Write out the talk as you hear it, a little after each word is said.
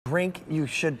brink you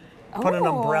should put an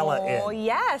umbrella in. Oh,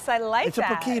 yes, I like that. It's a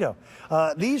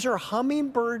Poquito. These are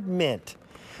hummingbird mint.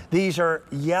 These are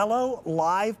yellow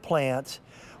live plants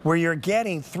where you're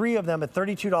getting 3 of them at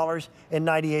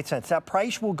 $32.98. That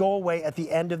price will go away at the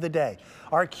end of the day.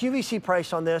 Our QVC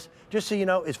price on this, just so you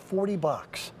know, is 40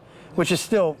 bucks, which is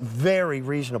still very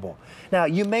reasonable. Now,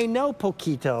 you may know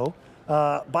Poquito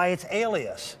by its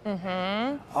alias.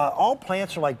 All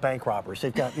plants are like bank robbers.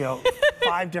 They've got,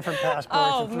 5 different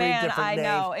passports and 3 different names. I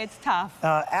know, it's tough.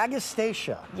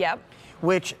 Agastacia,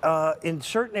 which in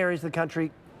certain areas of the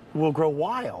country will grow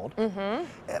wild.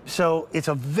 So it's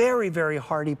a very, very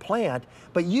hardy plant,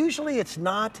 but usually it's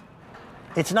not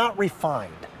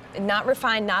refined. Not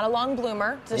refined, not a long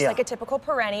bloomer, just like a typical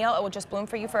perennial. It will just bloom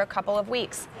for you for a couple of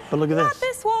weeks. But look at this. Not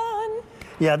this one.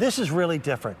 Yeah, this is really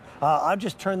different. I'll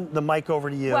just turn the mic over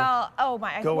to you. Well, oh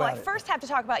my, well, I first have to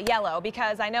talk about yellow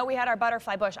because I know we had our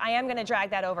butterfly bush. I am gonna drag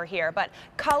that over here, but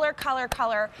color.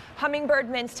 Hummingbird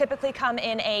mints typically come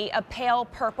in a pale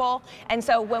purple. And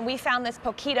so when we found this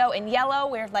Poquito in yellow,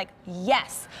 we're like,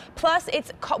 yes. Plus,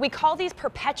 we call these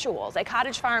perpetuals. At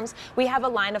Cottage Farms, we have a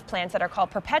line of plants that are called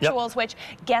perpetuals, which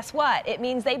guess what? It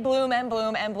means they bloom and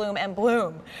bloom and bloom and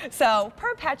bloom. So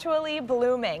perpetually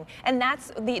blooming. And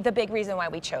that's the big reason why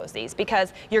we chose these,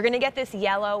 because you're going to get this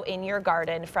yellow in your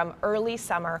garden from early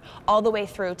summer all the way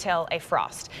through till a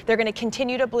frost. They're going to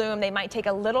continue to bloom. They might take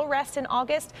a little rest in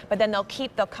August, but then they'll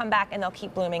come back and they'll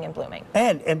keep blooming and blooming.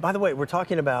 And by the way, we're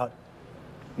talking about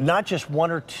not just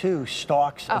 1 or 2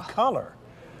 stalks of color.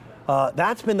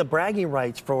 That's been the bragging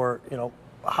rights for,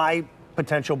 high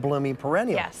potential blooming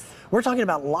perennial. Yes. We're talking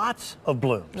about lots of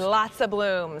blooms. Lots of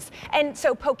blooms. And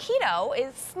so Poquito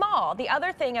is small. The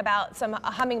other thing about some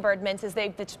hummingbird mints is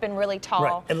they've just been really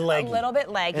tall. And leggy. A little bit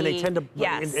leggy. And they tend to,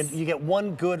 and you get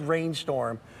one good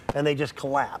rainstorm and they just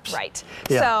collapse. Right.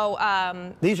 Yeah.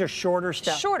 So these are shorter,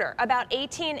 stout. Shorter, about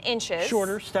 18 inches.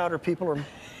 Shorter, stouter people are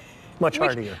much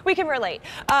hardier. We can relate.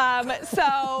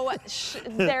 So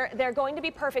they're going to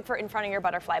be perfect for in front of your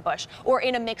butterfly bush or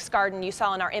in a mixed garden. You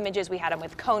saw in our images we had them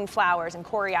with cone flowers and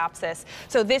coreopsis.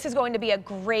 So this is going to be a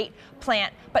great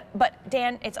plant. But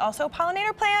Dan, it's also a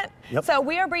pollinator plant. Yep. So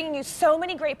we are bringing you so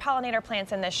many great pollinator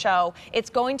plants in this show.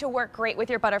 It's going to work great with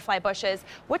your butterfly bushes.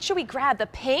 What should we grab? The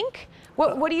pink?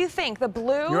 What do you think? The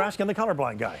blue? You're asking the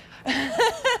colorblind guy.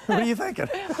 What are you thinking?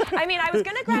 I mean, I was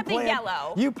going to grab the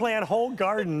yellow. You plant whole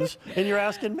gardens, and you're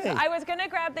asking me. I was going to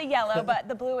grab the yellow, but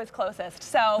the blue is closest.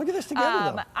 So look at this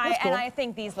together, though. And I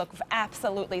think these look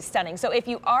absolutely stunning. So if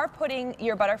you are putting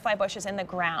your butterfly bushes in the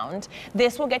ground,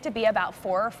 this will get to be about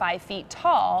 4 or 5 feet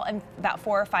tall and about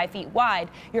 4 or 5 feet wide.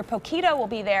 Your Poquito will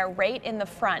be there right in the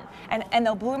front, and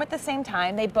they'll bloom at the same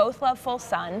time. They both love full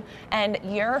sun, and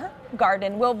your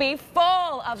garden will be full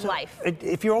of life.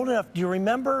 If you're old enough, do you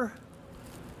remember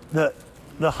the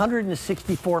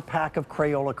 164 pack of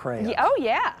Crayola crayons? Yeah, oh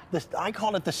yeah. I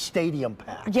call it the stadium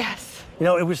pack. Yes.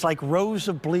 It was like rows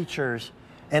of bleachers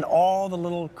and all the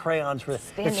little crayons were.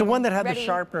 It's the one that had the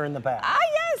sharpener in the back. Ah,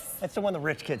 yes. That's the one the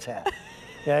rich kids had.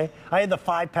 Okay? I had the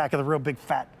 5-pack of the real big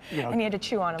fat, and you had to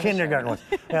chew on them. Kindergarten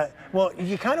ones. Well,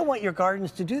 you kind of want your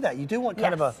gardens to do that. You do want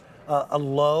kind of a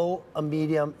low, a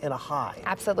medium, and a high.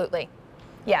 Absolutely.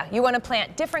 Yeah, you want to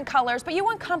plant different colors, but you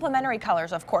want complementary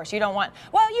colors, of course. You don't want,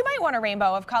 well, you might want a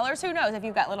rainbow of colors. Who knows if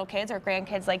you've got little kids or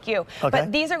grandkids like you. Okay.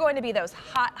 But these are going to be those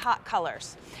hot, hot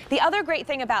colors. The other great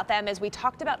thing about them is we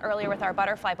talked about earlier with our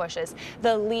butterfly bushes,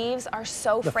 the leaves are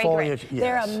so fragrant. Foliage, yes.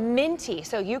 They're a minty,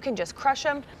 so you can just crush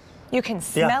them. You can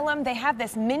smell them. They have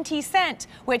this minty scent,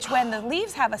 which when the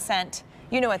leaves have a scent,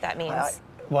 you know what that means.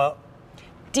 Well,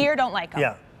 deer don't like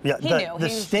them. Yeah. He knew. The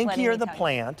stinkier the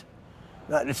plant,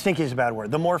 stinky is a bad word.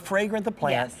 The more fragrant the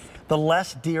plant, the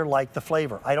less deer like the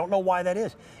flavor. I don't know why that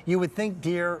is. You would think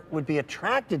deer would be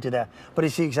attracted to that, but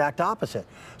it's the exact opposite.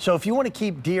 So if you want to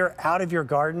keep deer out of your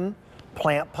garden,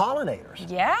 plant pollinators.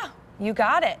 Yeah, you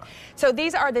got it. So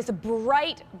these are this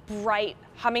bright, bright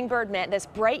hummingbird mint, this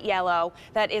bright yellow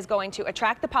that is going to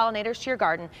attract the pollinators to your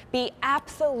garden, be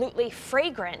absolutely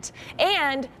fragrant.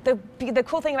 And the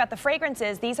cool thing about the fragrance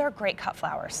is these are great cut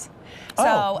flowers.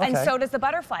 So, and so does the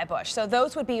butterfly bush. So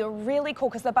those would be really cool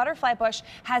because the butterfly bush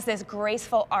has this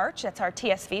graceful arch. That's our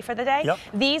TSV for the day. Yep.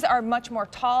 These are much more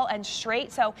tall and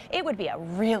straight. So it would be a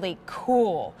really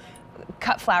cool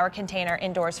cut flower container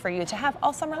indoors for you to have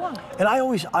all summer long. And I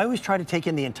always try to take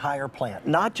in the entire plant,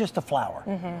 not just the flower.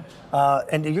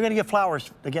 And you're going to get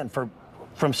flowers again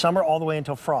from summer all the way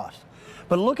until frost.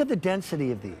 But look at the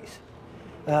density of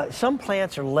these. Some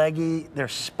plants are leggy, they're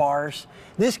sparse.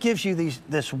 This gives you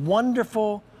this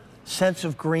wonderful sense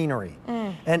of greenery.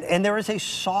 And there is a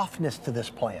softness to this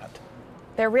plant.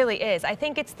 There really is. I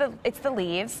think it's the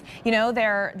leaves. You know,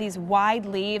 they're these wide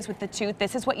leaves with the tooth.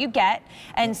 This is what you get.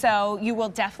 And so you will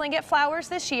definitely get flowers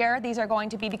this year. These are going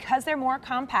to be, because they're more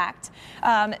compact,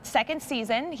 second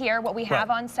season here, what we have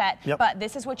on set. But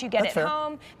this is what you get at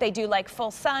home. They do like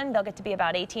full sun. They'll get to be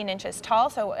about 18 inches tall.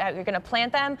 So you're going to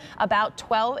plant them about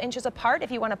 12 inches apart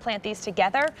if you want to plant these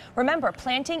together. Remember,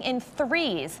 planting in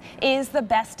threes is the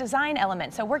best design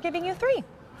element. So we're giving you 3.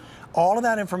 All of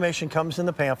that information comes in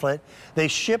the pamphlet. They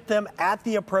ship them at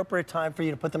the appropriate time for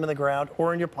you to put them in the ground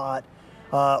or in your pot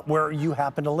where you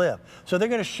happen to live. So they're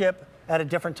going to ship at a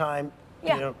different time, you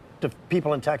know, to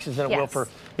people in Texas than it will for,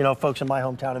 you know, folks in my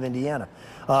hometown of Indiana.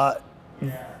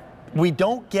 We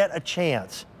don't get a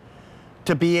chance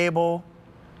to be able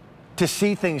to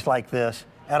see things like this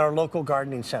at our local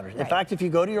gardening centers. In fact, if you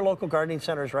go to your local gardening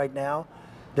centers right now,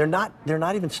 they're not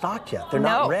even stocked yet. They're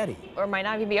not ready. Or might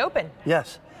not even be open.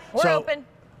 Yes. We're open.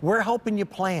 We're helping you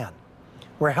plan.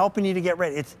 We're helping you to get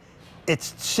ready.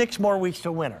 It's 6 more weeks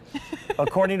to winter.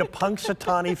 According to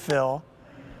Punxsutawney Phil,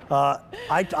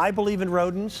 I believe in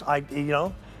rodents. You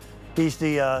know, he's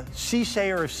the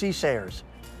sea-sayer of sea-sayers.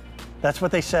 That's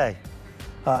what they say.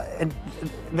 And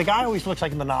the guy always looks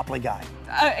like a Monopoly guy.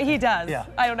 He does. Yeah.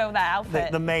 I don't know that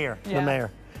outfit. The mayor. The mayor.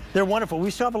 They're wonderful.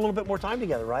 We still have a little bit more time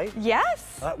together, right?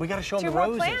 Yes. We got to show them the 2 more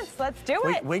roses. plants. Let's do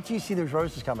it. Wait till you see those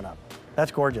roses coming up. That's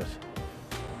gorgeous.